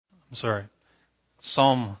sorry,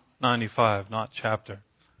 Psalm 95, not chapter.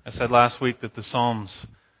 I said last week that the Psalms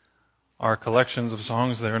are collections of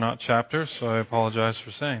songs, they are not chapters, so I apologize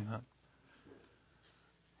for saying that.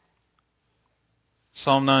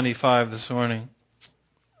 Psalm 95 this morning.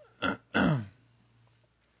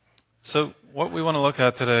 So what we want to look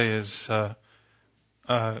at today is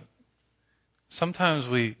sometimes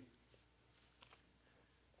I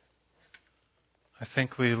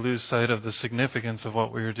think we lose sight of the significance of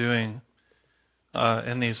what we are doing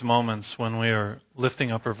in these moments when we are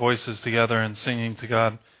lifting up our voices together and singing to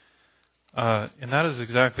God. And that is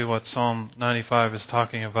exactly what Psalm 95 is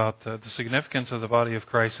talking about, the significance of the body of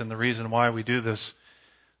Christ and the reason why we do this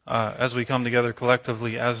as we come together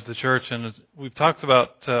collectively as the church. And we've talked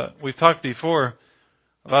before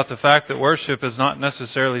about the fact that worship is not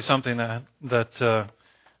necessarily something that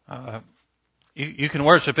you can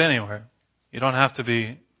worship anywhere. You don't have to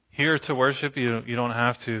be here to worship. You don't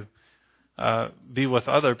have to be with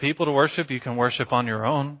other people to worship. You can worship on your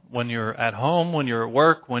own when you're at home, when you're at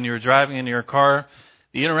work, when you're driving in your car.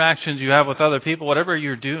 The interactions you have with other people, whatever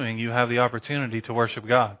you're doing, you have the opportunity to worship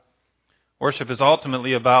God. Worship is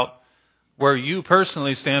ultimately about where you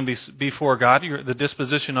personally stand before God, the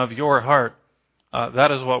disposition of your heart.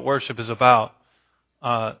 That is what worship is about.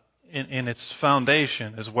 In its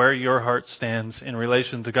foundation is where your heart stands in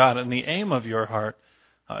relation to God. And the aim of your heart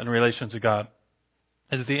in relation to God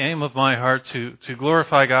is the aim of my heart to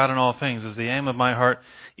glorify God in all things. Is the aim of my heart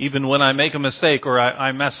even when I make a mistake or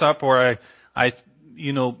I mess up or I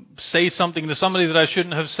say something to somebody that I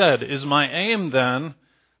shouldn't have said. Is my aim then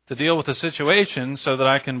to deal with the situation so that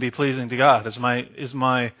I can be pleasing to God? Is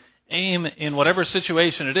my aim in whatever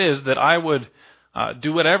situation it is that I would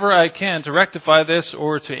do whatever I can to rectify this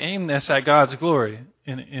or to aim this at God's glory?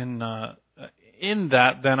 In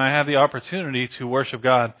that, then I have the opportunity to worship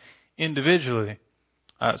God individually.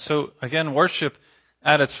 So again, worship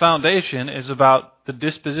at its foundation is about the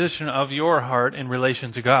disposition of your heart in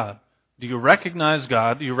relation to God. Do you recognize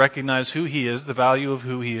God? Do you recognize who He is, the value of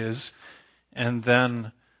who He is? And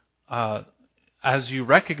then as you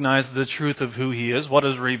recognize the truth of who He is, what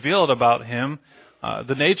is revealed about Him,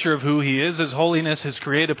 the nature of who He is, His holiness, His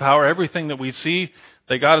creative power, everything that we see,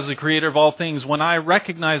 that God is the creator of all things. When I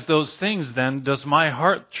recognize those things, then does my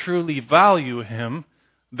heart truly value Him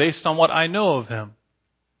based on what I know of Him?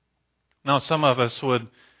 Now, some of us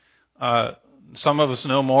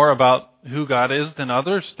know more about who God is than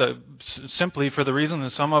others, simply for the reason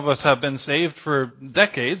that some of us have been saved for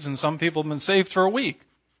decades and some people have been saved for a week,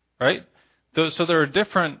 right? So there are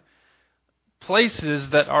different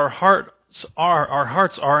places that our hearts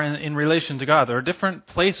are in relation to God. There are different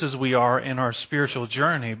places we are in our spiritual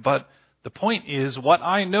journey, but the point is what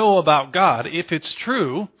I know about God, if it's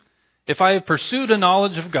true, if I have pursued a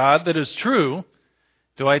knowledge of God that is true,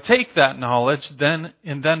 do I take that knowledge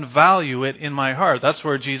and then value it in my heart? That's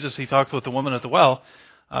where Jesus, He talked with the woman at the well.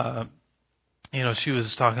 She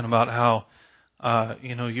was talking about how,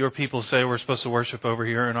 your people say we're supposed to worship over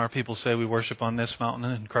here, and our people say we worship on this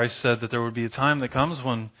mountain. And Christ said that there would be a time that comes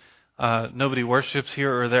when nobody worships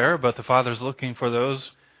here or there, but the Father's looking for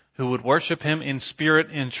those who would worship Him in spirit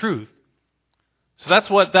and truth. So that's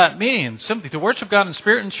what that means. Simply to worship God in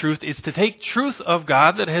spirit and truth is to take truth of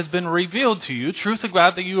God that has been revealed to you, truth of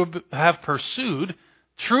God that you have pursued,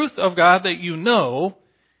 truth of God that you know,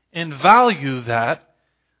 and value that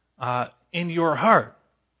in your heart.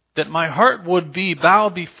 That my heart would bow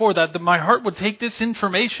before that my heart would take this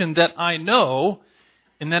information that I know,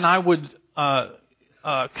 and then I would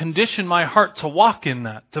condition my heart to walk in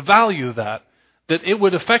that, to value that it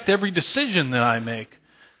would affect every decision that I make.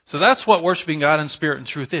 So that's what worshiping God in spirit and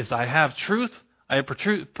truth is. I have truth. I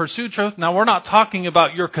pursue truth. Now, we're not talking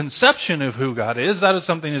about your conception of who God is. That is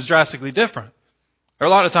something that's drastically different. There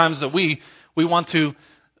are a lot of times that we want to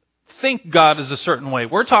think God is a certain way.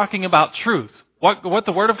 We're talking about truth. What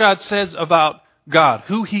the Word of God says about God,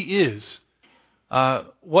 who He is.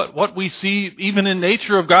 What we see even in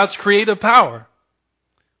nature of God's creative power.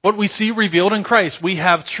 What we see revealed in Christ. We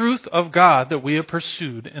have truth of God that we have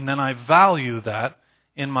pursued, and then I value that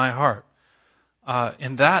in my heart.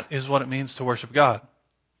 And that is what it means to worship God.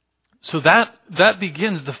 So that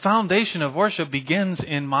begins, the foundation of worship begins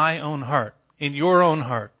in my own heart, in your own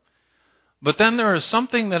heart. But then there is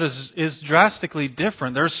something that is drastically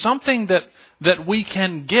different. There's something that we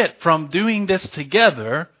can get from doing this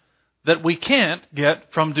together that we can't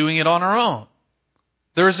get from doing it on our own.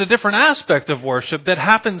 There is a different aspect of worship that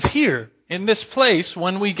happens here in this place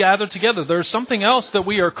when we gather together. There's something else that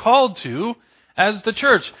we are called to as the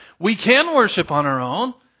church. We can worship on our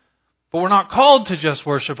own, but we're not called to just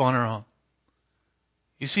worship on our own.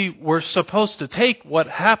 You see, we're supposed to take what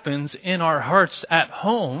happens in our hearts at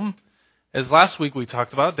home. As last week we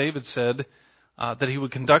talked about, David said that he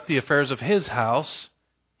would conduct the affairs of his house,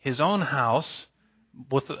 his own house,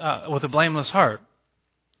 with a blameless heart.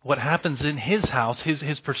 What happens in his house,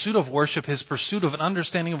 his pursuit of worship, his pursuit of an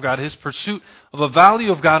understanding of God, his pursuit of a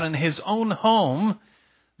value of God in his own home,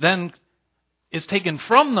 then is taken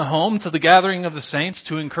from the home to the gathering of the saints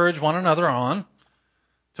to encourage one another on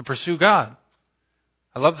to pursue God.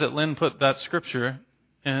 I love that Lynn put that scripture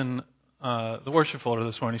in the worship folder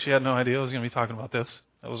this morning. She had no idea I was going to be talking about this.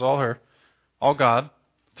 That was all her. All God,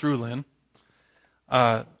 through Lynn.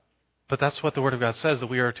 But that's what the Word of God says, that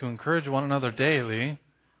we are to encourage one another daily,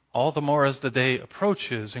 all the more as the day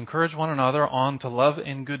approaches. Encourage one another on to love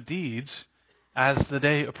and good deeds as the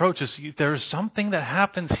day approaches. There's something that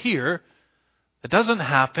happens here that doesn't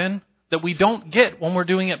happen, that we don't get when we're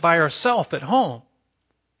doing it by ourselves at home.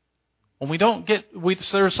 When we don't get,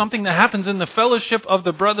 there's something that happens in the fellowship of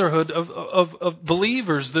the brotherhood of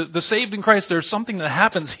believers, the saved in Christ. There's something that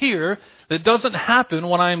happens here that doesn't happen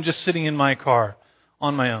when I'm just sitting in my car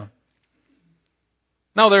on my own.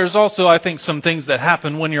 Now, there's also, I think, some things that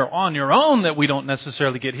happen when you're on your own that we don't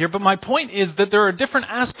necessarily get here. But my point is that there are different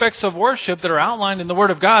aspects of worship that are outlined in the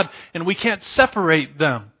Word of God, and we can't separate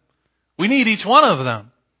them. We need each one of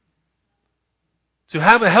them. To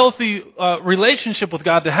have a healthy relationship with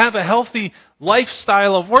God, to have a healthy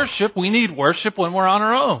lifestyle of worship, we need worship when we're on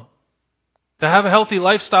our own. To have a healthy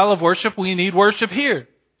lifestyle of worship, we need worship here.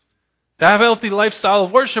 To have a healthy lifestyle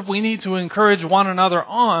of worship, we need to encourage one another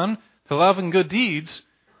on to love and good deeds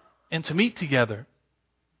and to meet together.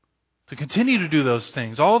 To continue to do those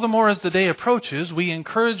things. All the more as the day approaches, we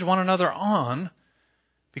encourage one another on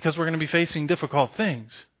because we're going to be facing difficult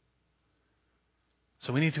things.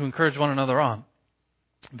 So we need to encourage one another on.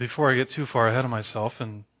 Before I get too far ahead of myself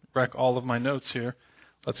and wreck all of my notes here,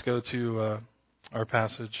 let's go to our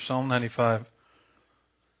passage, Psalm 95.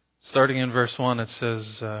 Starting in verse 1, it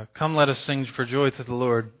says, "Come, let us sing for joy to the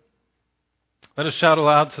Lord. Let us shout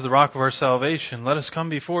aloud to the rock of our salvation. Let us come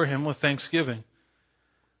before Him with thanksgiving.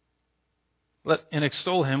 And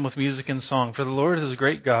extol Him with music and song. For the Lord is a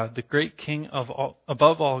great God, the great King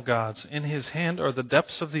above all gods. In His hand are the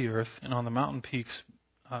depths of the earth, and on the mountain peaks,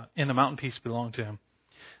 belong to Him.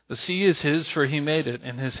 The sea is His, for He made it,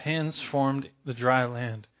 and His hands formed the dry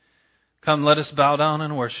land. Come, let us bow down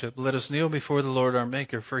and worship. Let us kneel before the Lord our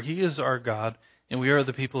Maker, for He is our God, and we are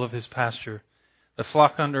the people of His pasture, the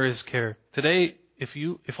flock under His care. Today,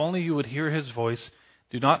 if only you would hear His voice,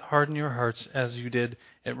 do not harden your hearts as you did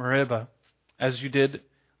at Meribah, as you did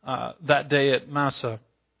that day at Massah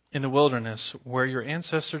in the wilderness, where your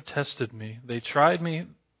ancestor tested me. They tried me,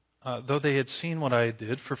 though they had seen what I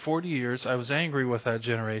did. For 40 years I was angry with that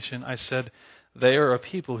generation. I said, they are a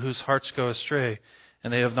people whose hearts go astray,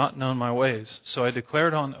 and they have not known my ways. So I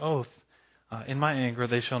declared on oath, in my anger,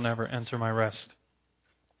 they shall never enter my rest."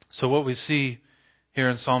 So what we see here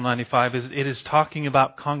in Psalm 95 is it is talking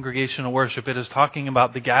about congregational worship. It is talking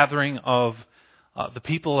about the gathering of the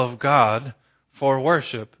people of God for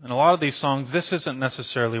worship. And a lot of these songs, this isn't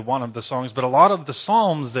necessarily one of the songs, but a lot of the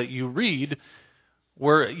psalms that you read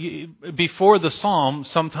where before the psalm,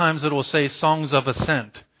 sometimes it will say songs of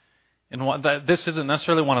ascent. And this isn't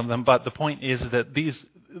necessarily one of them, but the point is that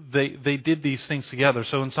they did these things together.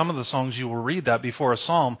 So in some of the songs you will read that before a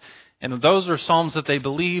psalm, and those are psalms that they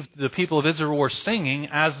believed the people of Israel were singing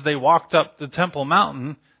as they walked up the Temple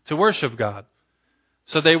Mountain to worship God.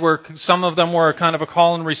 So some of them were kind of a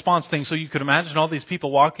call and response thing. So you could imagine all these people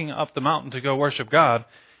walking up the mountain to go worship God,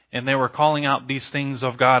 and they were calling out these things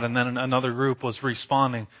of God, and then another group was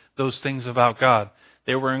responding those things about God.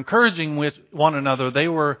 They were encouraging with one another. They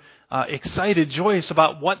were excited, joyous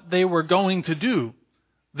about what they were going to do.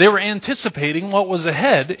 They were anticipating what was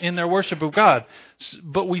ahead in their worship of God.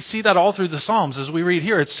 But we see that all through the Psalms. As we read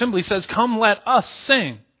here, it simply says, "Come, let us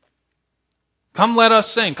sing. Come, let us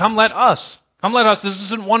sing. Come, let us. Come, let us." This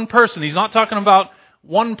isn't one person. He's not talking about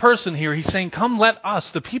one person here. He's saying, come, let us,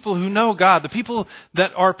 the people who know God, the people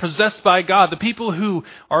that are possessed by God, the people who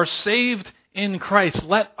are saved in Christ,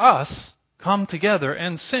 let us come together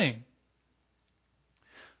and sing.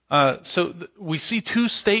 So we see two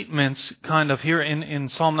statements kind of here in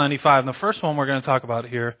Psalm 95. And the first one we're going to talk about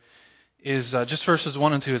here is just verses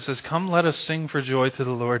 1 and 2. It says, "Come, let us sing for joy to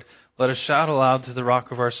the Lord. Let us shout aloud to the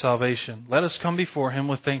rock of our salvation. Let us come before Him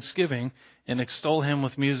with thanksgiving and extol Him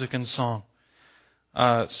with music and song."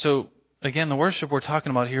 So again, the worship we're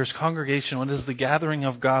talking about here is congregational. It is the gathering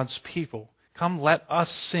of God's people. Come, let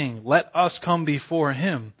us sing. Let us come before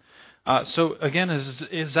Him. So again, it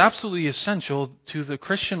is absolutely essential to the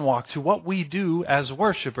Christian walk, to what we do as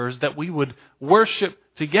worshipers, that we would worship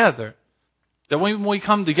together. That when we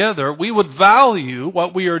come together, we would value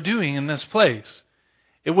what we are doing in this place.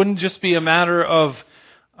 It wouldn't just be a matter of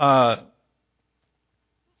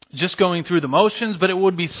just going through the motions, but it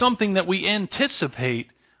would be something that we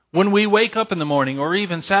anticipate when we wake up in the morning, or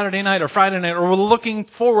even Saturday night or Friday night, or we're looking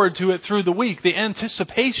forward to it through the week. The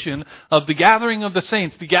anticipation of the gathering of the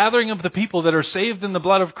saints, the gathering of the people that are saved in the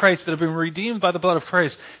blood of Christ, that have been redeemed by the blood of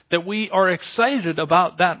Christ, that we are excited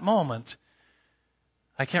about that moment.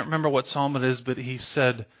 I can't remember what psalm it is, but he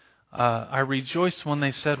said, I rejoiced when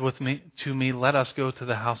they said to me, let us go to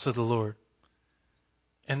the house of the Lord.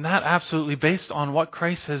 And that absolutely based on what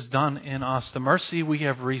Christ has done in us, the mercy we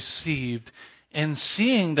have received, and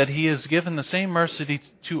seeing that He has given the same mercy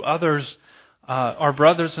to others, our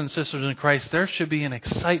brothers and sisters in Christ, there should be an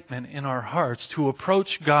excitement in our hearts to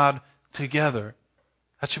approach God together.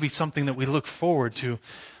 That should be something that we look forward to.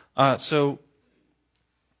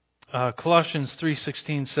 Colossians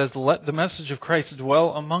 3:16 says, let the message of Christ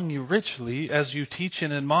dwell among you richly as you teach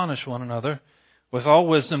and admonish one another with all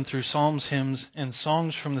wisdom through psalms, hymns, and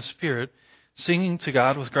songs from the Spirit, singing to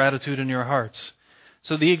God with gratitude in your hearts.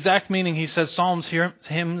 So the exact meaning, he says psalms,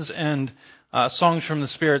 hymns, and songs from the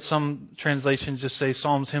Spirit. Some translations just say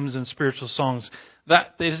psalms, hymns, and spiritual songs.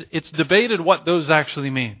 It's debated what those actually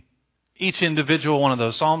mean. Each individual one of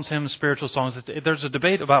those, psalms, hymns, spiritual songs, there's a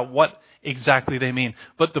debate about what exactly they mean.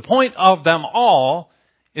 But the point of them all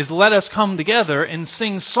is let us come together and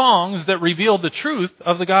sing songs that reveal the truth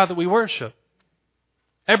of the God that we worship.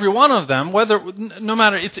 Every one of them, no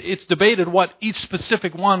matter, it's debated what each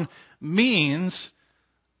specific one means,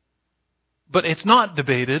 but it's not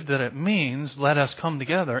debated that it means let us come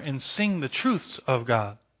together and sing the truths of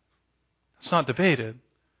God. It's not debated.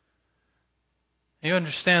 You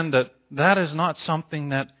understand that that is not something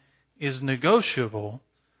that is negotiable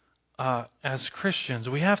as Christians.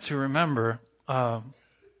 We have to remember,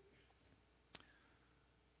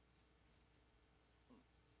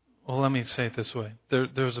 let me say it this way.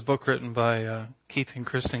 There's a book written by Keith and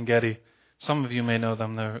Kristen Getty. Some of you may know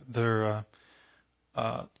them. They're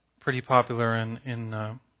pretty popular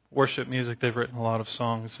in worship music. They've written a lot of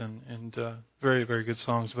songs and very, very good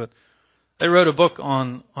songs. But they wrote a book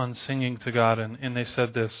on singing to God, and they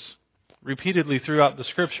said this. Repeatedly throughout the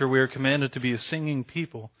Scripture, we are commanded to be a singing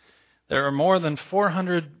people. There are more than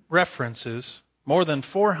 400 references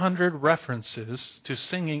to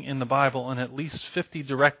singing in the Bible and at least 50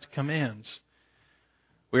 direct commands.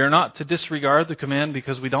 We are not to disregard the command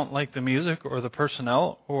because we don't like the music or the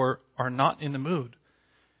personnel or are not in the mood.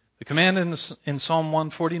 The command in Psalm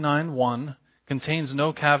 149:1 contains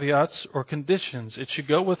no caveats or conditions. It should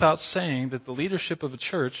go without saying that the leadership of a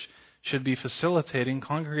church should be facilitating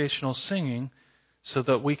congregational singing so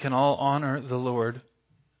that we can all honor the Lord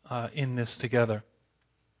in this together.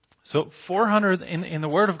 So 400 in the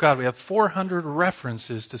Word of God, we have 400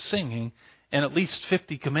 references to singing and at least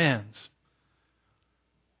 50 commands.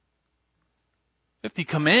 50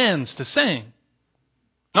 commands to sing.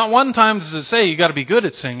 Not one time does it say you got to be good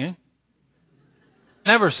at singing.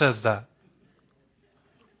 Never says that.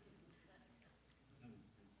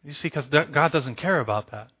 You see, because God doesn't care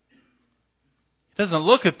about that. He doesn't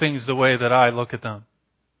look at things the way that I look at them.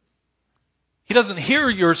 He doesn't hear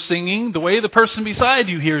your singing the way the person beside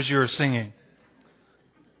you hears your singing.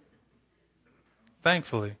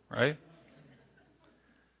 Thankfully, right?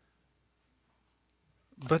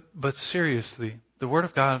 But seriously, the Word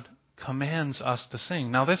of God commands us to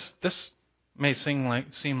sing. Now this may seem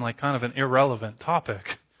like kind of an irrelevant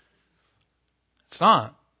topic. It's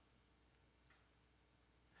not.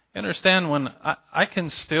 You understand, when I can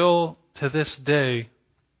still to this day,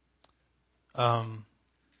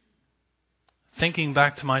 thinking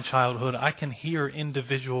back to my childhood, I can hear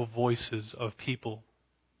individual voices of people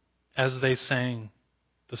as they sang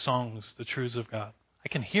the songs, the truths of God. I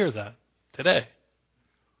can hear that today.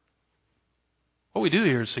 What we do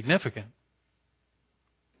here is significant.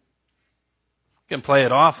 We can play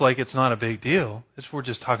it off like it's not a big deal. We're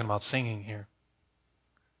just talking about singing here.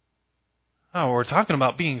 No, we're talking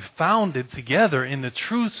about being founded together in the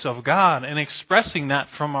truths of God and expressing that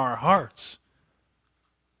from our hearts.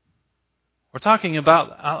 We're talking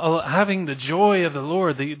about having the joy of the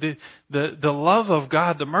Lord, the love of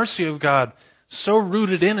God, the mercy of God so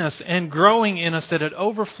rooted in us and growing in us that it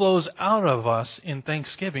overflows out of us in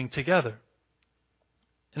thanksgiving together.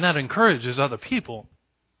 And that encourages other people.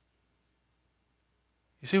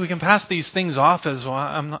 You see, we can pass these things off as, well,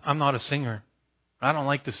 I'm not a singer. I don't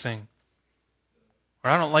like to sing. Or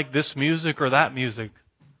I don't like this music or that music.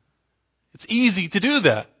 It's easy to do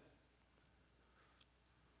that.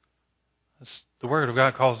 The Word of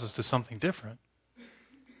God calls us to something different.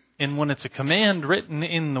 And when it's a command written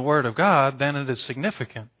in the Word of God, then it is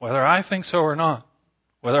significant, whether I think so or not.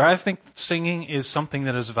 Whether I think singing is something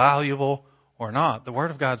that is valuable or not. The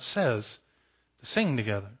Word of God says to sing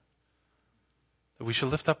together. That we should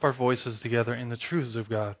lift up our voices together in the truths of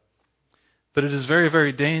God. But it is very,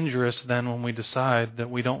 very dangerous then when we decide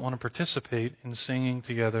that we don't want to participate in singing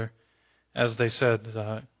together, as they said,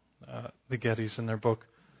 the Gettys in their book,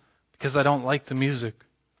 because I don't like the music.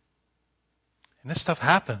 And this stuff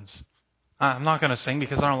happens. I'm not going to sing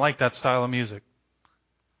because I don't like that style of music.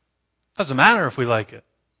 Doesn't matter if we like it.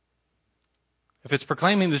 If it's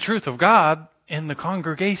proclaiming the truth of God and the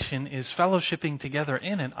congregation is fellowshipping together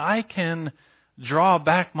in it, I can draw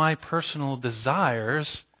back my personal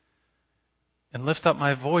desires and lift up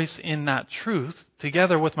my voice in that truth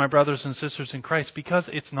together with my brothers and sisters in Christ because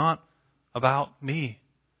it's not about me.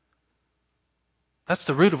 That's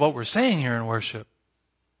the root of what we're saying here in worship.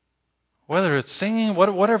 Whether it's singing,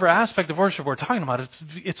 whatever aspect of worship we're talking about,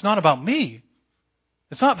 it's not about me.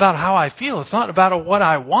 It's not about how I feel. It's not about what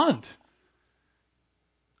I want.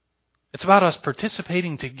 It's about us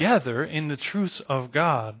participating together in the truths of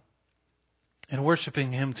God and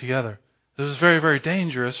worshiping Him together. This is very, very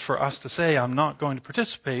dangerous for us to say, I'm not going to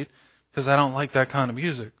participate because I don't like that kind of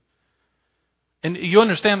music. And you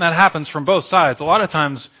understand that happens from both sides. A lot of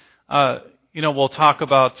times, we'll talk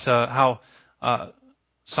about how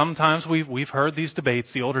sometimes we've heard these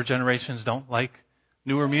debates. The older generations don't like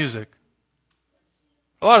newer music.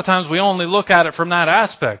 A lot of times we only look at it from that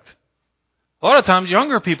aspect. A lot of times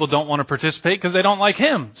younger people don't want to participate because they don't like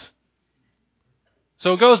hymns.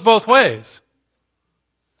 So it goes both ways.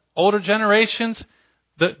 Older generations,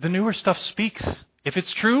 the newer stuff speaks. If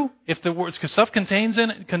it's true, if the words, because stuff contained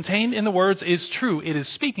in the words is true, it is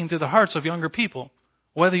speaking to the hearts of younger people,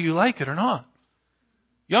 whether you like it or not.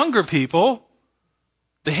 Younger people,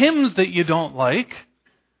 the hymns that you don't like,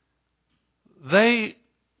 they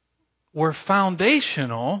were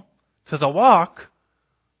foundational to the walk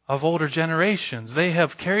of older generations. They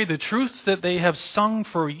have carried the truths that they have sung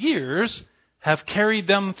for years, have carried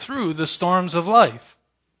them through the storms of life.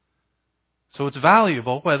 So it's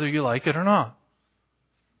valuable whether you like it or not.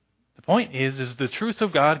 The point is the truth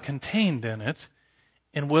of God contained in it,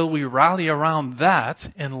 and will we rally around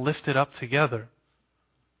that and lift it up together?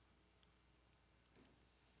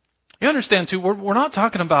 You understand too, we're not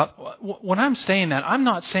talking about, when I'm saying that, I'm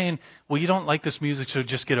not saying, well, you don't like this music, so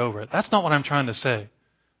just get over it. That's not what I'm trying to say.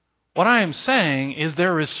 What I am saying is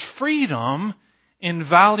there is freedom in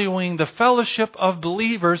valuing the fellowship of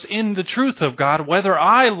believers in the truth of God, whether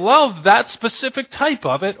I love that specific type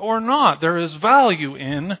of it or not. There is value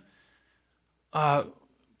in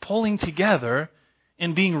pulling together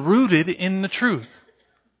and being rooted in the truth,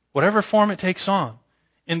 whatever form it takes on.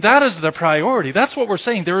 And that is the priority. That's what we're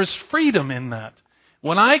saying. There is freedom in that.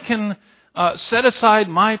 When I can set aside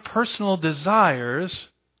my personal desires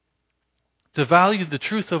to value the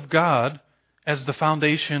truth of God as the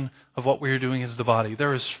foundation of what we're doing as the body,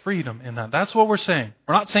 there is freedom in that. That's what we're saying.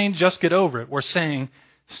 We're not saying just get over it. We're saying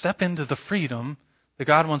step into the freedom that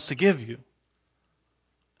God wants to give you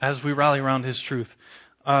as we rally around His truth.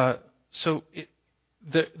 It's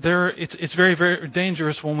very, very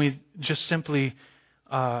dangerous when we just simply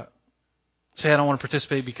say, I don't want to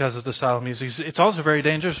participate because of the style of music. It's also very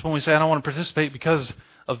dangerous when we say, I don't want to participate because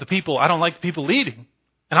of the people. I don't like the people leading.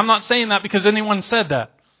 And I'm not saying that because anyone said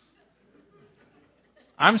that.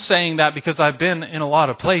 I'm saying that because I've been in a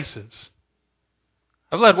lot of places.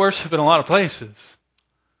 I've led worship in a lot of places.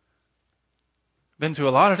 Been to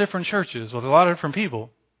a lot of different churches with a lot of different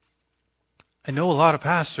people. I know a lot of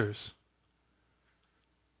pastors.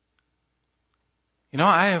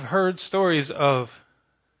 I have heard stories of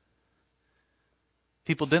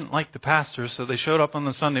people didn't like the pastor, so they showed up on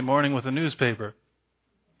the Sunday morning with a newspaper.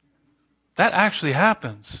 That actually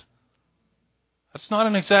happens. That's not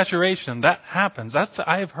an exaggeration. That happens.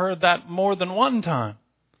 I have heard that more than one time.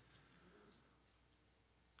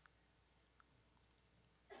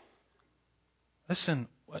 Listen,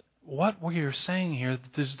 what we are saying here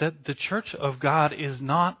is that the church of God is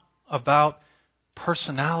not about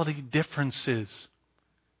personality differences.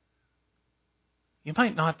 You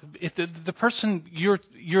might not, the person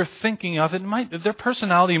you're thinking of, their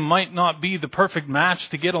personality might not be the perfect match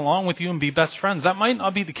to get along with you and be best friends. That might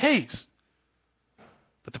not be the case.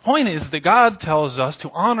 But the point is that God tells us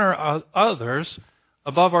to honor others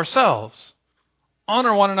above ourselves.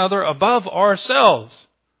 Honor one another above ourselves.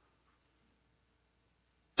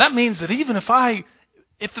 That means that even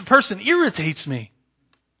if the person irritates me,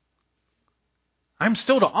 I'm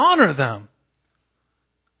still to honor them.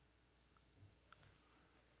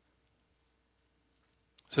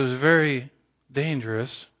 So it's very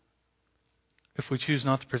dangerous if we choose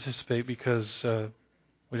not to participate because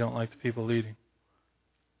we don't like the people leading.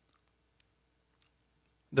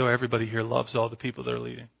 Though everybody here loves all the people they're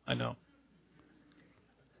leading. I know.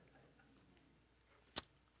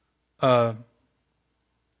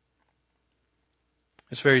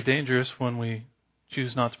 It's very dangerous when we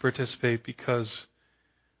choose not to participate because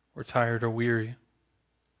we're tired or weary.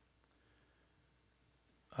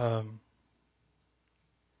 You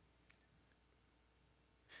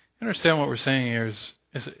understand what we're saying here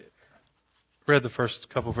is read the first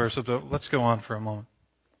couple verses, but let's go on for a moment.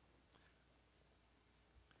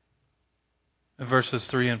 In verses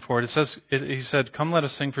 3 and 4, he said, "Come, let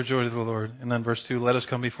us sing for joy to the Lord." And then verse 2, "Let us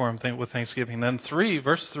come before Him with thanksgiving." And then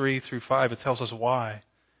verse 3 through 5, it tells us why.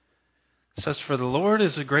 It says, "For the Lord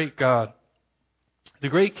is a great God, the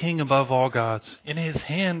great King above all gods. In His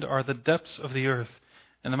hand are the depths of the earth,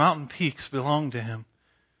 and the mountain peaks belong to Him.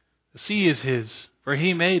 The sea is His, for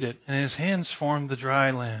He made it, and His hands formed the dry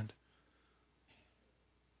land.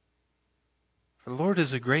 For the Lord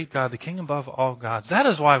is a great God, the King above all gods." That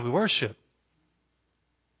is why we worship.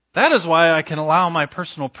 That is why I can allow my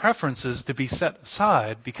personal preferences to be set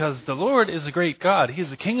aside, because the Lord is a great God. He is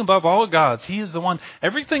the King above all gods. He is the one.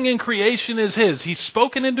 Everything in creation is His. He's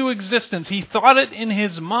spoken into existence. He thought it in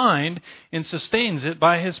His mind and sustains it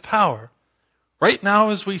by His power. Right now,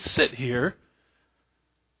 as we sit here,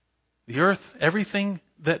 the earth, everything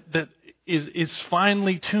that is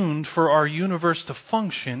finely tuned for our universe to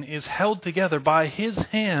function, is held together by His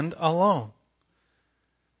hand alone.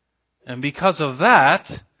 And because of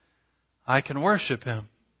that, I can worship Him.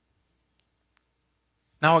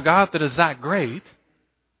 Now, a God that is that great,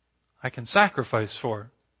 I can sacrifice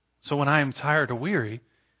for. So when I am tired or weary,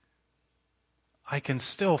 I can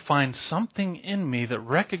still find something in me that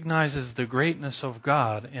recognizes the greatness of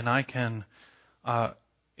God, and I can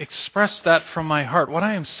express that from my heart. What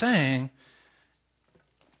I am saying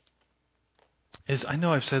is, I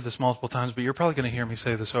know I've said this multiple times, but you're probably going to hear me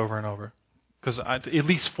say this over and over. Because at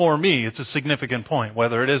least for me, it's a significant point.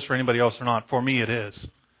 Whether it is for anybody else or not, for me it is.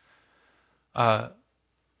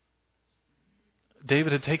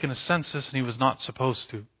 David had taken a census and he was not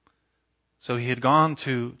supposed to. So he had gone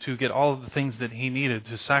to get all of the things that he needed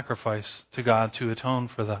to sacrifice to God to atone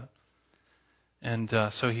for that. And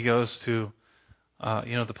so he goes to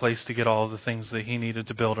the place to get all of the things that he needed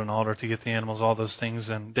to build an altar, to get the animals, all those things.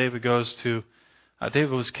 And David goes to...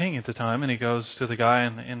 David was king at the time, and he goes to the guy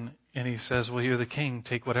and he says, "Well, you're the king.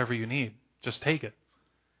 Take whatever you need. Just take it."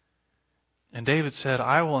 And David said,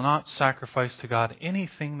 "I will not sacrifice to God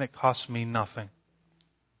anything that costs me nothing.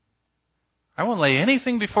 I won't lay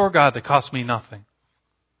anything before God that costs me nothing."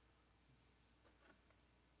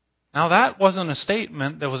 Now, that wasn't a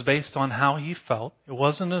statement that was based on how he felt. It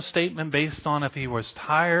wasn't a statement based on if he was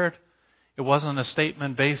tired. It wasn't a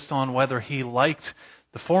statement based on whether he liked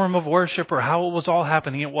the form of worship or how it was all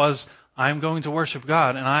happening. It was, I'm going to worship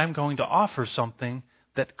God, and I'm going to offer something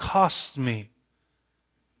that costs me.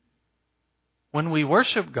 When we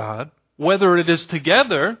worship God, whether it is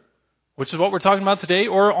together, which is what we're talking about today,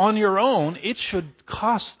 or on your own, it should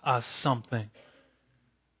cost us something.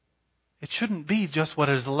 It shouldn't be just what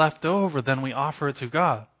is left over, then we offer it to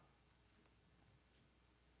God.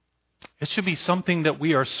 It should be something that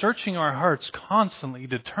we are searching our hearts constantly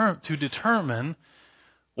to determine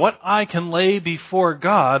what I can lay before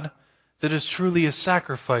God that is truly a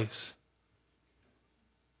sacrifice.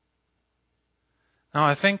 Now,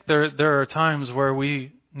 I think there are times where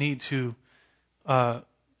we need to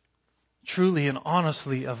truly and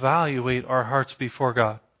honestly evaluate our hearts before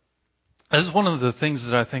God. This is one of the things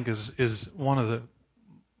that I think is one of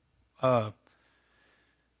the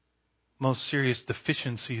most serious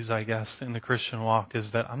deficiencies, I guess, in the Christian walk,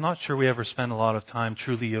 is that I'm not sure we ever spend a lot of time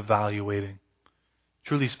truly evaluating.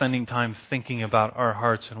 Truly spending time thinking about our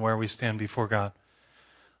hearts and where we stand before God.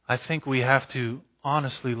 I think we have to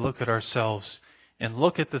honestly look at ourselves and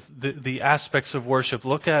look at the aspects of worship.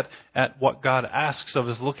 Look at what God asks of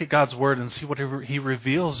us. Look at God's Word and see what He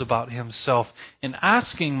reveals about Himself. And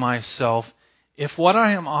asking myself, if what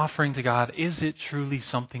I am offering to God, is it truly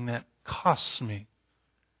something that costs me?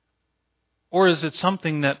 Or is it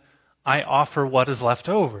something that I offer what is left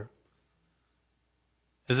over?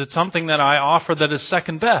 Is it something that I offer that is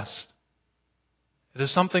second best? It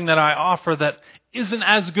is something that I offer that isn't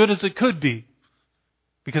as good as it could be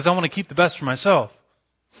because I want to keep the best for myself.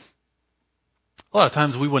 A lot of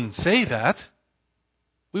times we wouldn't say that.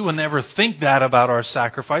 We would never think that about our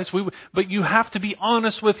sacrifice. But you have to be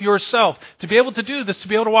honest with yourself. To be able to do this, to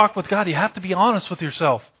be able to walk with God, you have to be honest with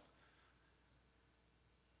yourself.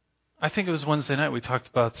 I think it was Wednesday night we talked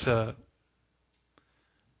about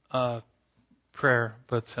prayer,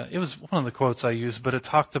 but it was one of the quotes I used, but it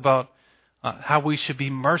talked about how we should be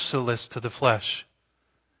merciless to the flesh.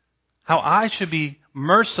 How I should be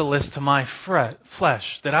merciless to my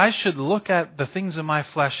flesh. That I should look at the things in my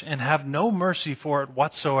flesh and have no mercy for it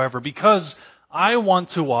whatsoever, because I want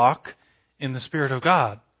to walk in the Spirit of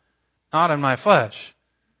God, not in my flesh.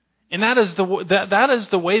 And that is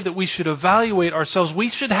the way that we should evaluate ourselves. We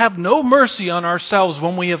should have no mercy on ourselves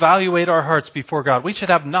when we evaluate our hearts before God. We should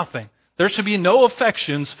have nothing. There should be no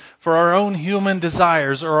affections for our own human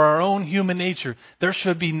desires or our own human nature. There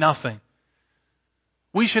should be nothing.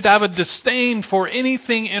 We should have a disdain for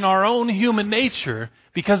anything in our own human nature,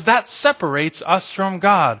 because that separates us from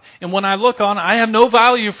God. And when I look on, I have no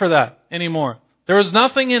value for that anymore. There is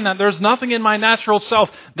nothing in that. There's nothing in my natural self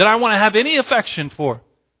that I want to have any affection for.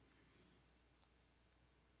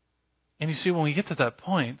 And you see, when we get to that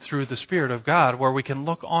point through the Spirit of God, where we can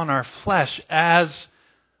look on our flesh as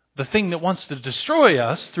the thing that wants to destroy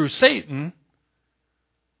us through Satan,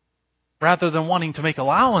 rather than wanting to make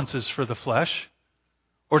allowances for the flesh,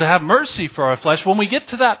 or to have mercy for our flesh, when we get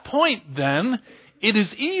to that point, then it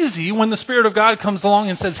is easy when the Spirit of God comes along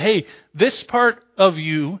and says, hey, this part of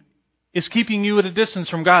you is keeping you at a distance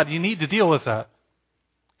from God. You need to deal with that.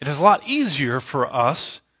 It is a lot easier for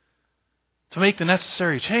us to make the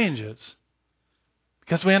necessary changes.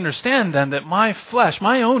 Because we understand then that my flesh,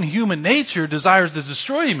 my own human nature, desires to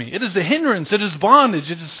destroy me. It is a hindrance, it is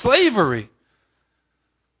bondage, it is slavery.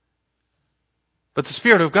 But the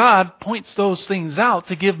Spirit of God points those things out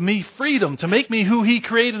to give me freedom, to make me who He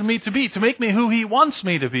created me to be, to make me who He wants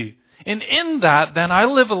me to be. And in that, then I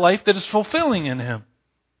live a life that is fulfilling in Him.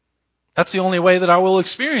 That's the only way that I will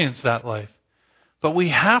experience that life. But we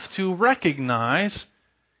have to recognize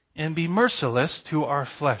and be merciless to our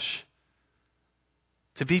flesh.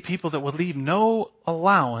 To be people that would leave no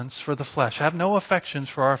allowance for the flesh, have no affections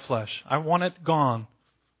for our flesh. I want it gone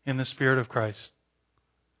in the Spirit of Christ,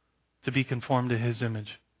 to be conformed to His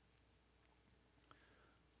image.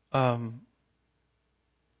 But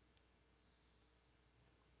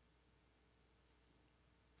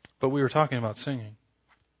we were talking about singing.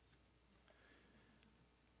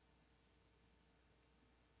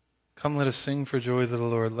 Come, let us sing for joy to the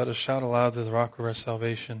Lord. Let us shout aloud to the rock of our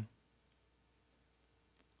salvation.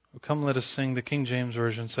 O come, let us sing. The King James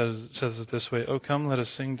Version says it this way. O come, let us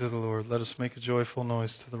sing to the Lord. Let us make a joyful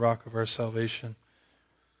noise to the rock of our salvation.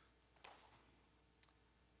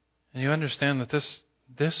 And you understand that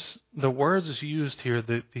the words used here,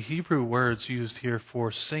 the Hebrew words used here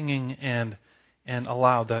for singing and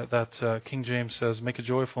aloud, that King James says, make a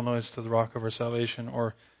joyful noise to the rock of our salvation,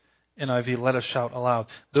 or NIV, let us shout aloud.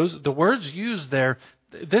 The words used there,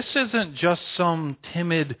 this isn't just some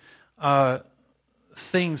timid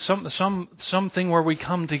thing, something where we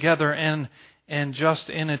come together and just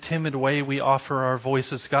in a timid way we offer our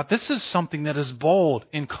voices to God. This is something that is bold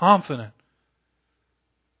and confident.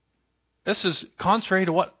 This is contrary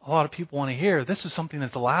to what a lot of people want to hear. This is something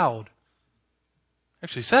that's loud. It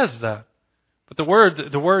actually says that. But the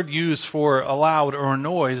word used for aloud or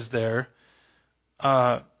noise there,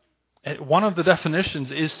 one of the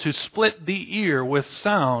definitions is to split the ear with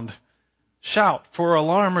sound. Shout for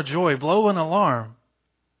alarm or joy. Blow an alarm.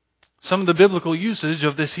 Some of the biblical usage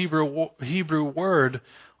of this Hebrew word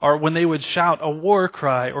are when they would shout a war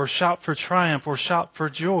cry, or shout for triumph, or shout for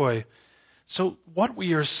joy. So what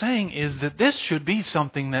we are saying is that this should be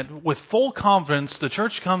something that with full confidence the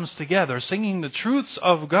church comes together, singing the truths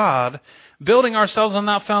of God, building ourselves on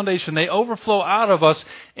that foundation. They overflow out of us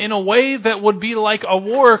in a way that would be like a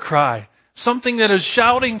war cry. Something that is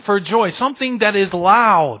shouting for joy. Something that is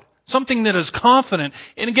loud. Something that is confident.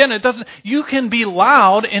 And again, you can be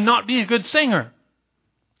loud and not be a good singer.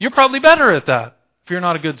 You're probably better at that if you're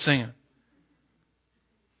not a good singer.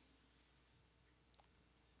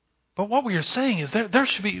 But what we are saying is there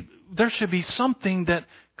should be something that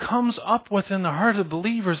comes up within the heart of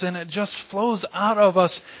believers, and it just flows out of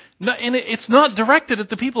us. And it's not directed at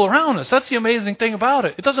the people around us. That's the amazing thing about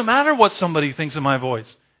it. It doesn't matter what somebody thinks of my voice.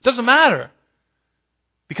 It doesn't matter.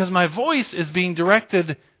 Because my voice is being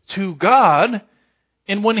directed to God,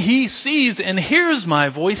 and when He sees and hears my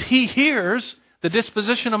voice, He hears the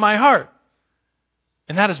disposition of my heart.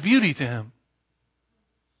 And that is beauty to Him.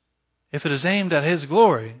 If it is aimed at His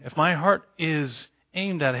glory, if my heart is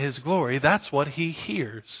aimed at His glory, that's what He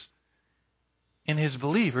hears in His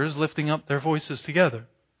believers lifting up their voices together.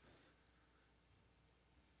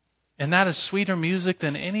 And that is sweeter music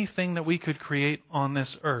than anything that we could create on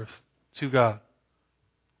this earth to God.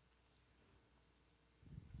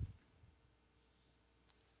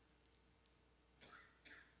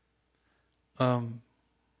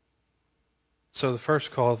 So the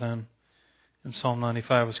first call then in Psalm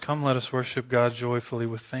 95 was, "Come, let us worship God joyfully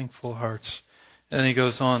with thankful hearts." And then he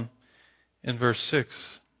goes on in verse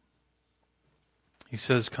 6. He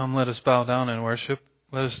says, "Come, let us bow down and worship.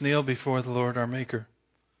 Let us kneel before the Lord our Maker."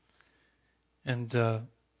 And the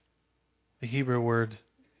Hebrew word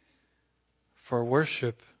for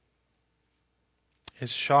worship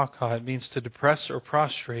is shakha. It means to depress or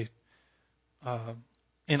prostrate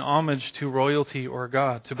in homage to royalty or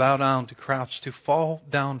God, to bow down, to crouch, to fall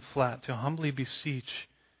down flat, to humbly beseech.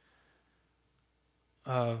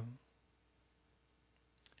 And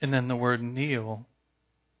then the word kneel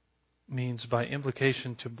means by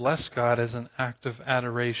implication to bless God as an act of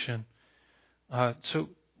adoration. So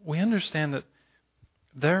we understand that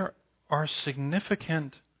there is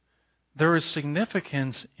significance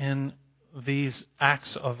in these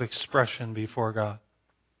acts of expression before God.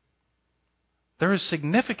 There is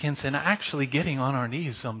significance in actually getting on our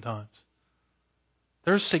knees sometimes.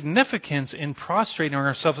 There's significance in prostrating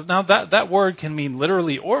ourselves. Now that word can mean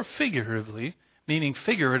literally or figuratively, meaning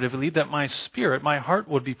figuratively that my spirit, my heart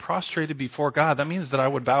would be prostrated before God. That means that I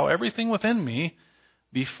would bow everything within me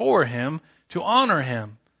before Him to honor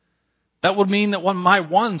Him. That would mean that when my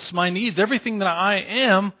wants, my needs, everything that I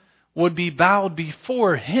am would be bowed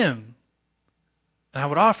before Him. And I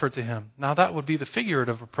would offer it to Him. Now that would be the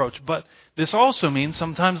figurative approach, but this also means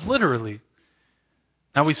sometimes literally.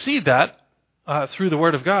 Now we see that through the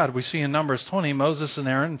Word of God. We see in Numbers 20, Moses and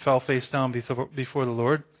Aaron fell face down before the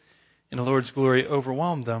Lord, and the Lord's glory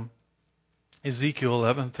overwhelmed them. Ezekiel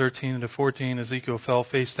 11:13-14, Ezekiel fell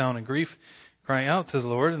face down in grief, crying out to the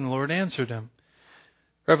Lord, and the Lord answered him.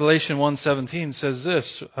 Revelation 1:17 says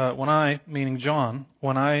this, when I, meaning John,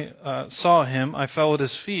 when I saw him, I fell at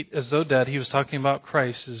his feet as though dead. He was talking about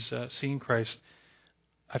Christ, seeing Christ.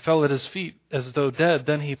 I fell at his feet as though dead.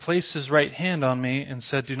 Then he placed his right hand on me and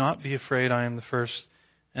said, "Do not be afraid, I am the first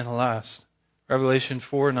and the last." Revelation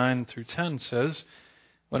 4:9-10 says,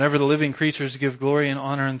 whenever the living creatures give glory and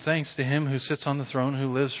honor and thanks to Him who sits on the throne,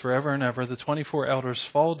 who lives forever and ever, the 24 elders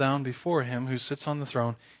fall down before Him who sits on the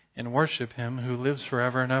throne and worship Him who lives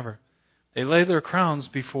forever and ever. They lay their crowns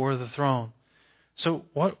before the throne. So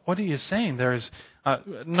what are you saying? There is,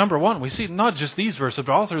 number one, we see not just these verses,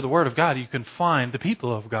 but all through the Word of God, you can find the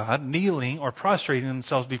people of God kneeling or prostrating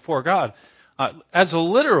themselves before God as a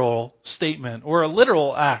literal statement or a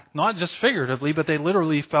literal act, not just figuratively, but they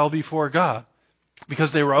literally fell before God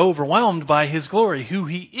because they were overwhelmed by His glory, who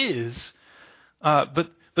He is.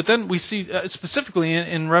 But then we see specifically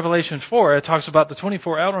in Revelation 4, it talks about the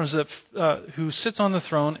 24 elders who sits on the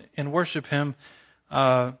throne and worship Him.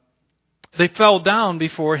 They fell down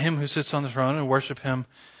before Him who sits on the throne and worship Him,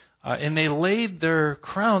 and they laid their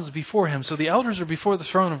crowns before Him. So the elders are before the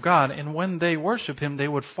throne of God, and when they worship Him, they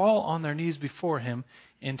would fall on their knees before Him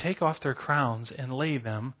and take off their crowns and lay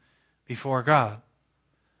them before God.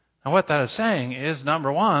 Now what that is saying is,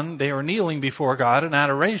 number one, they are kneeling before God in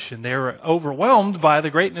adoration. They are overwhelmed by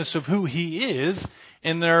the greatness of who He is,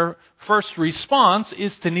 and their first response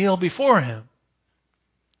is to kneel before Him.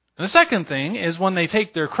 And the second thing is when they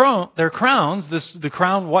take their crowns, the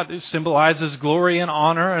crown what symbolizes glory and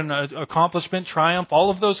honor and accomplishment, triumph,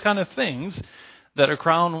 all of those kind of things that a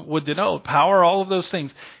crown would denote, power, all of those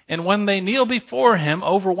things. And when they kneel before Him,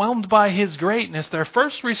 overwhelmed by His greatness, their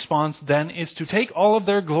first response then is to take all of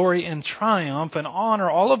their glory and triumph and honor,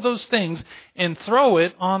 all of those things, and throw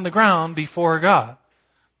it on the ground before God.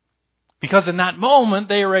 Because in that moment,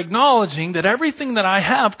 they are acknowledging that everything that I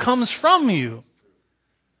have comes from You.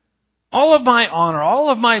 All of my honor, all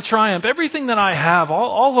of my triumph, everything that I have,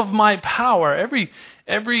 all of my power,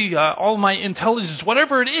 all my intelligence,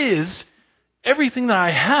 whatever it is, everything that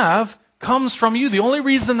I have comes from You. The only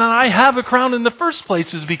reason that I have a crown in the first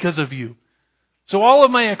place is because of You. So all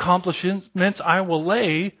of my accomplishments I will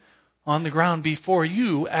lay on the ground before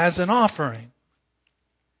You as an offering.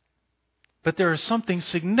 But there is something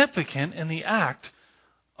significant in the act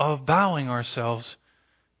of bowing ourselves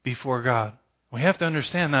before God. We have to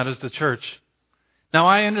understand that as the church. Now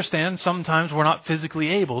I understand sometimes we're not physically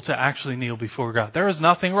able to actually kneel before God. There is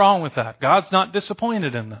nothing wrong with that. God's not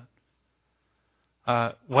disappointed in that.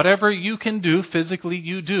 Whatever you can do physically,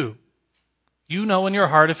 you do. You know in your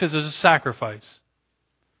heart if it is a sacrifice.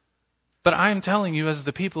 But I am telling you as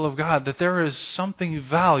the people of God that there is something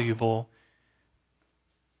valuable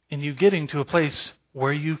in you getting to a place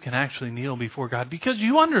where you can actually kneel before God, because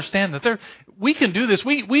you understand that we can do this.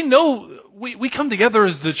 We know we come together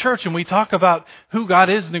as the church and we talk about who God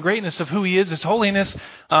is and the greatness of who He is, His holiness,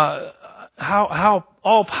 how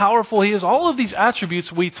all powerful He is. All of these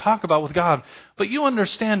attributes we talk about with God. But you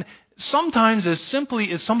understand sometimes as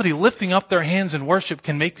simply as somebody lifting up their hands in worship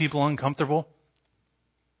can make people uncomfortable.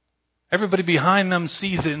 Everybody behind them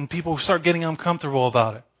sees it and people start getting uncomfortable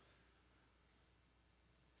about it.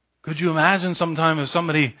 Could you imagine sometime if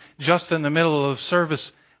somebody just in the middle of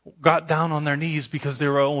service got down on their knees because they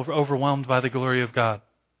were overwhelmed by the glory of God?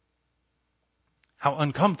 How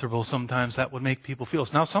uncomfortable sometimes that would make people feel.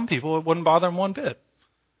 Now, some people, it wouldn't bother them one bit.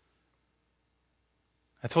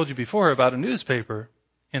 I told you before about a newspaper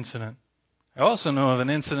incident. I also know of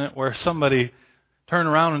an incident where somebody turned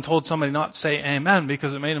around and told somebody not to say amen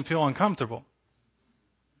because it made them feel uncomfortable.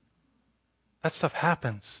 That stuff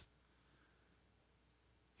happens.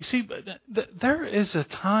 You see, there is a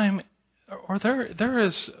time, or there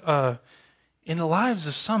is, in the lives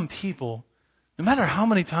of some people, no matter how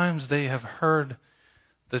many times they have heard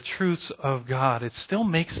the truths of God, it still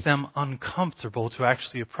makes them uncomfortable to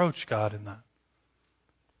actually approach God in that.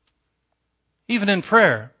 Even in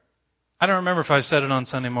prayer. I don't remember if I said it on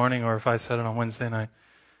Sunday morning or if I said it on Wednesday night.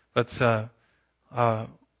 But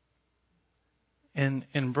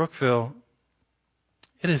in Brookville,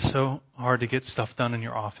 it is so hard to get stuff done in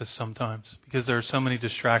your office sometimes because there are so many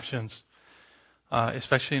distractions.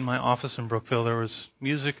 Especially in my office in Brookville, there was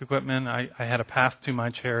music equipment. I had a path to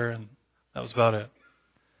my chair, and that was about it.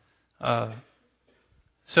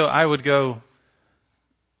 So I would go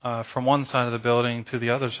from one side of the building to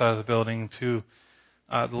the other side of the building to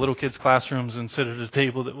the little kids' classrooms and sit at a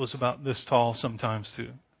table that was about this tall sometimes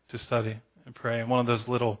to study and pray. And one of those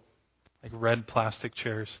little like red plastic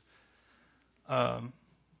chairs. But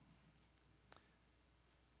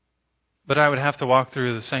I would have to walk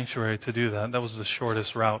through the sanctuary to do that. That was the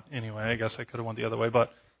shortest route anyway. I guess I could have went the other way,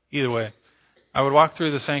 but either way. I would walk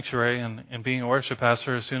through the sanctuary, and being a worship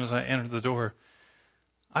pastor, as soon as I entered the door,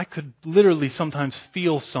 I could literally sometimes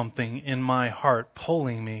feel something in my heart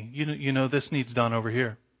pulling me. You know, this needs done over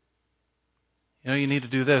here. You know, you need to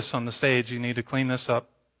do this on the stage. You need to clean this up.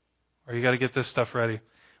 Or you got to get this stuff ready.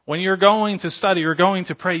 When you're going to study or going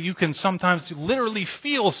to pray, you can sometimes literally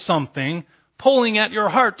feel something pulling at your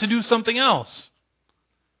heart to do something else.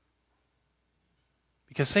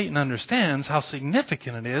 Because Satan understands how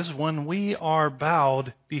significant it is when we are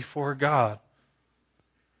bowed before God.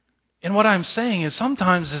 And what I'm saying is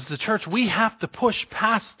sometimes as the church, we have to push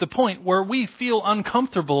past the point where we feel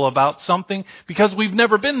uncomfortable about something because we've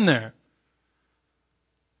never been there.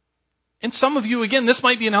 And some of you, again, this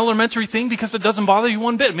might be an elementary thing because it doesn't bother you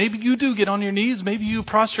one bit. Maybe you do get on your knees. Maybe you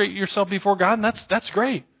prostrate yourself before God, and that's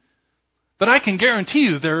great. But I can guarantee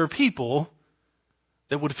you there are people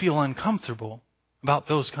that would feel uncomfortable about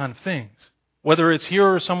those kind of things. Whether it's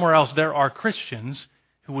here or somewhere else, there are Christians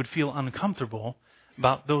who would feel uncomfortable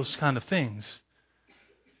about those kind of things.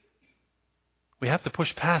 We have to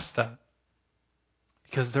push past that.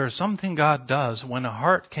 Because there is something God does when a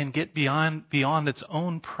heart can get beyond its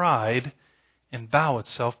own pride and bow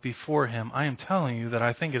itself before Him. I am telling you that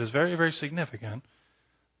I think it is very, very significant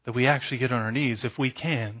that we actually get on our knees, if we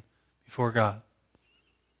can, before God.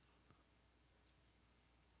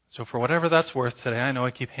 So for whatever that's worth today, I know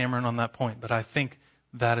I keep hammering on that point, but I think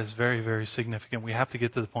that is very, very significant. We have to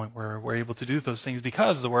get to the point where we're able to do those things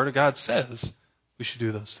because the Word of God says we should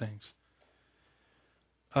do those things.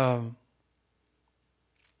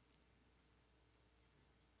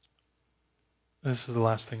 This is the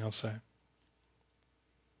last thing I'll say.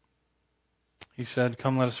 He said,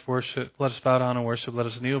 "Come, let us worship, let us bow down and worship, let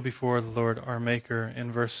us kneel before the Lord our Maker."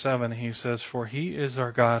 In verse 7, he says, "For He is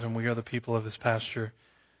our God, and we are the people of His pasture,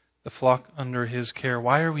 the flock under His care."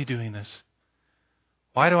 Why are we doing this?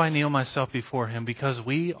 Why do I kneel myself before Him? Because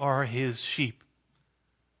we are His sheep.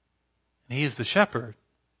 And He is the shepherd.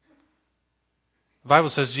 The Bible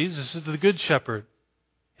says Jesus is the good shepherd.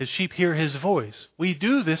 His sheep hear His voice. We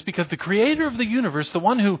do this because the Creator of the universe, the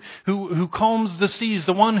one who calms the seas,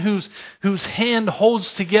 the one whose hand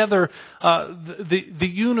holds together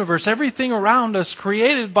the universe, everything around us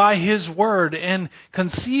created by His Word and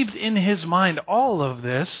conceived in His mind, all of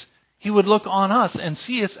this, He would look on us and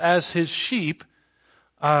see us as His sheep,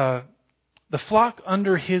 the flock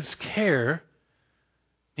under His care,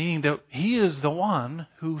 meaning that He is the one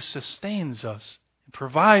who sustains us,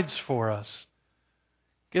 provides for us,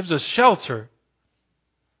 gives us shelter.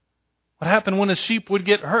 What happened when a sheep would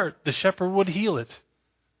get hurt? The shepherd would heal it.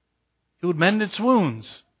 He would mend its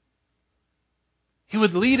wounds. He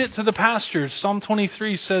would lead it to the pastures. Psalm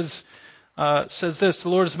 23 says this, "The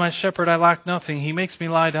Lord is my shepherd, I lack nothing. He makes me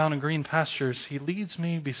lie down in green pastures. He leads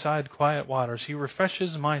me beside quiet waters. He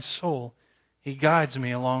refreshes my soul. He guides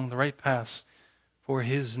me along the right paths for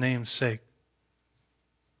His name's sake."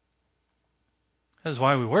 That is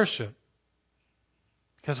why we worship.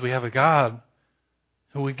 Because we have a God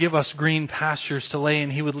who would give us green pastures to lay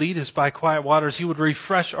in. He would lead us by quiet waters. He would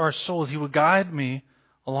refresh our souls. He would guide me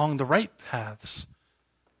along the right paths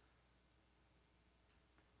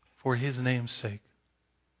for His name's sake.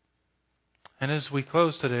 And as we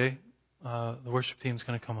close today, the worship team is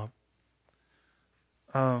going to come up.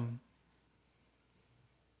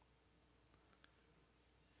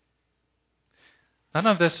 None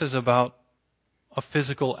of this is about a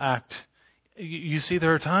physical act. You see,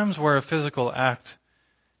 there are times where a physical act,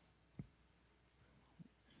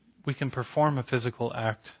 we can perform a physical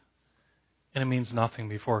act, and it means nothing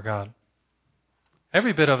before God.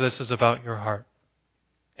 Every bit of this is about your heart.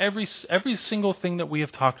 Every single thing that we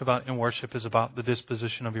have talked about in worship is about the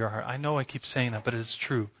disposition of your heart. I know I keep saying that, but it's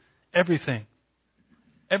true. Everything.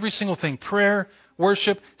 Every single thing. Prayer,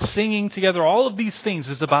 worship, singing together, all of these things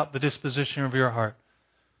is about the disposition of your heart.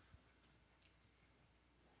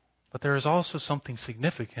 But there is also something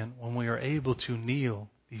significant when we are able to kneel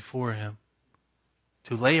before Him,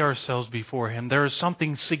 to lay ourselves before Him. There is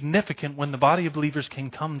something significant when the body of believers can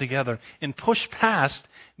come together and push past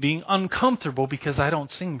being uncomfortable because I don't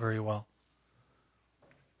sing very well,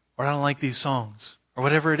 or I don't like these songs, or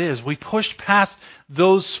whatever it is. We push past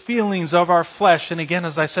those feelings of our flesh, and again,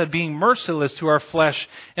 as I said, being merciless to our flesh,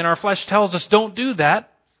 and our flesh tells us don't do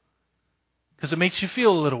that because it makes you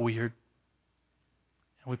feel a little weird.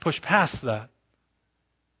 And we push past that.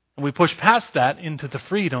 And we push past that into the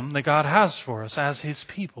freedom that God has for us as His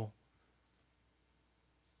people.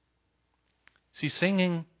 See,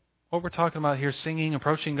 singing, what we're talking about here, singing,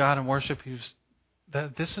 approaching God in worship,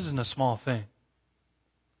 this isn't a small thing.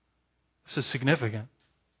 This is significant.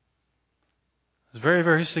 It's very,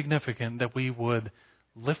 very significant that we would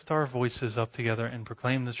lift our voices up together and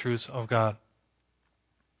proclaim the truths of God.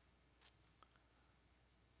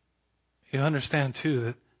 You understand,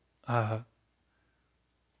 too, that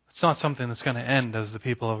it's not something that's going to end as the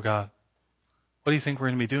people of God. What do you think we're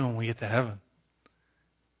going to be doing when we get to heaven?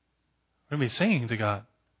 We're going to be singing to God.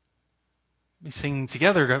 We're going to be singing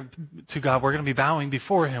together to God. We're going to be bowing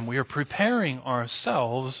before Him. We are preparing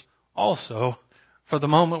ourselves also for the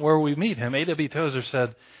moment where we meet Him. A.W. Tozer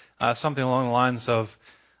said something along the lines of,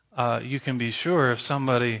 you can be sure if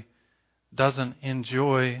somebody doesn't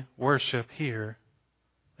enjoy worship here,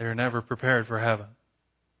 they're never prepared for heaven.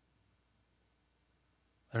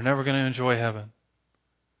 They're never going to enjoy heaven.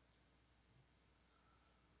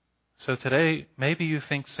 So today, maybe you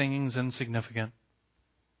think singing's insignificant.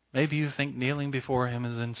 Maybe you think kneeling before Him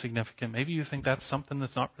is insignificant. Maybe you think that's something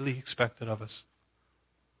that's not really expected of us.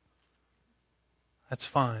 That's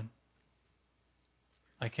fine.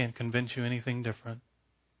 I can't convince you anything different.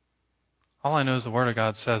 All I know is the Word of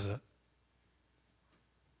God says it.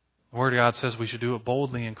 The Word of God says we should do it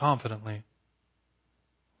boldly and confidently.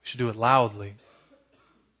 We should do it loudly.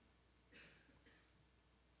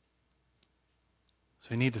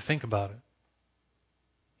 So you need to think about it.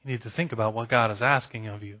 You need to think about what God is asking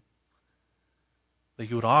of you. That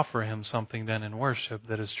you would offer Him something then in worship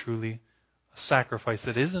that is truly a sacrifice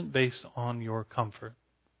that isn't based on your comfort.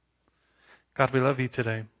 God, we love You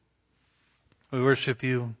today. We worship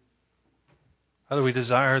You. Father, we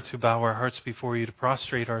desire to bow our hearts before You, to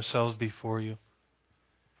prostrate ourselves before You.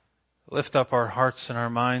 Lift up our hearts and our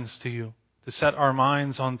minds to You, to set our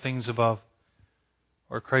minds on things above,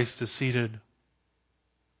 where Christ is seated.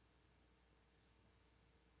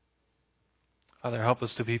 Father, help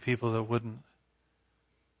us to be people that wouldn't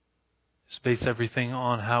just base everything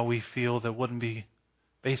on how we feel, that wouldn't be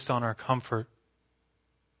based on our comfort.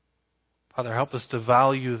 Father, help us to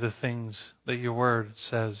value the things that Your Word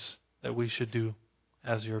says that we should do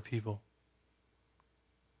as Your people.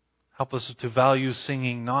 Help us to value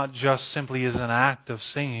singing not just simply as an act of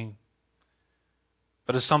singing,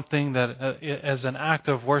 but as something that, as an act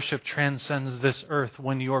of worship, transcends this earth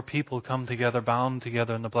when Your people come together, bound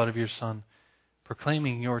together in the blood of Your Son,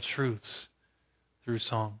 proclaiming Your truths through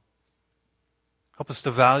song. Help us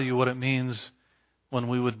to value what it means when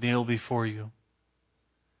we would kneel before You,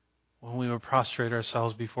 when we would prostrate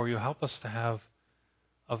ourselves before You. Help us to have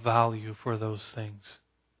a value for those things.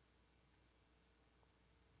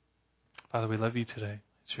 Father, we love You today.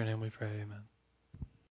 It's Your name we pray. Amen.